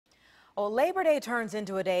Well, Labor Day turns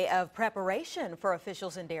into a day of preparation for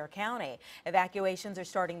officials in Dare County. Evacuations are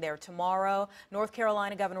starting there tomorrow. North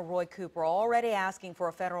Carolina Governor Roy Cooper already asking for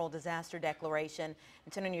a federal disaster declaration.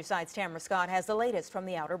 And 10 on your side's Tamara Scott has the latest from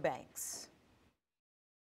the Outer Banks.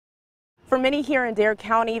 For many here in Dare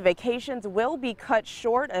County, vacations will be cut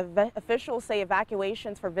short. Officials say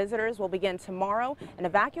evacuations for visitors will begin tomorrow and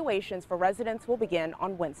evacuations for residents will begin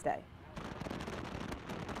on Wednesday.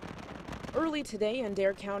 Early today in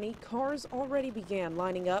Dare County, cars already began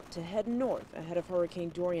lining up to head north ahead of Hurricane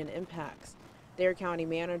Dorian impacts. Dare County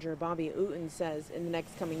Manager Bobby Uten says in the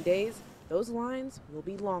next coming days, those lines will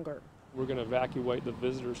be longer. We're going to evacuate the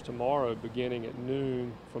visitors tomorrow beginning at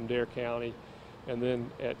noon from Dare County, and then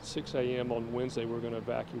at 6 a.m. on Wednesday we're going to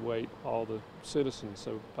evacuate all the citizens.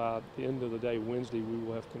 So by the end of the day Wednesday we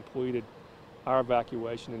will have completed our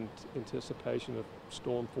evacuation in anticipation of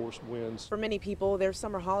storm force winds. For many people, their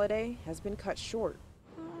summer holiday has been cut short.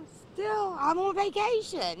 Still, I'm on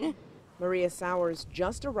vacation. Maria Sowers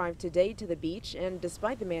just arrived today to the beach, and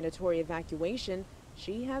despite the mandatory evacuation,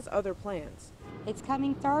 she has other plans. It's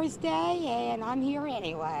coming Thursday, and I'm here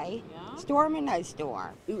anyway. Yeah. Storm or no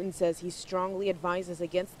storm. Uten says he strongly advises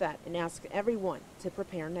against that and asks everyone to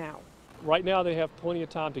prepare now. Right now they have plenty of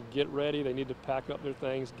time to get ready. They need to pack up their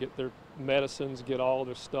things, get their medicines, get all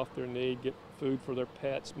their stuff they need, get food for their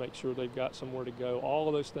pets, make sure they've got somewhere to go. All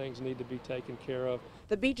of those things need to be taken care of.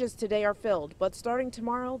 The beaches today are filled, but starting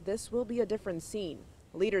tomorrow, this will be a different scene.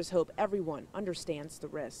 Leaders hope everyone understands the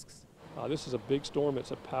risks. This is a big storm.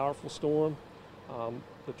 It's a powerful storm.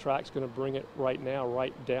 The track's going to bring it right now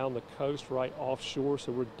right down the coast, right offshore,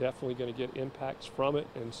 so we're definitely going to get impacts from it,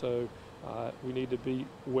 and so we need to be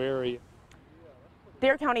wary.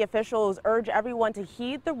 Dare County officials urge everyone to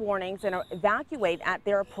heed the warnings and evacuate at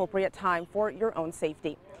their appropriate time for your own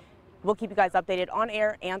safety. We'll keep you guys updated on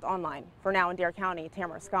air and online. For now in Dare County,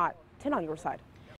 Tamara Scott, 10 on your side.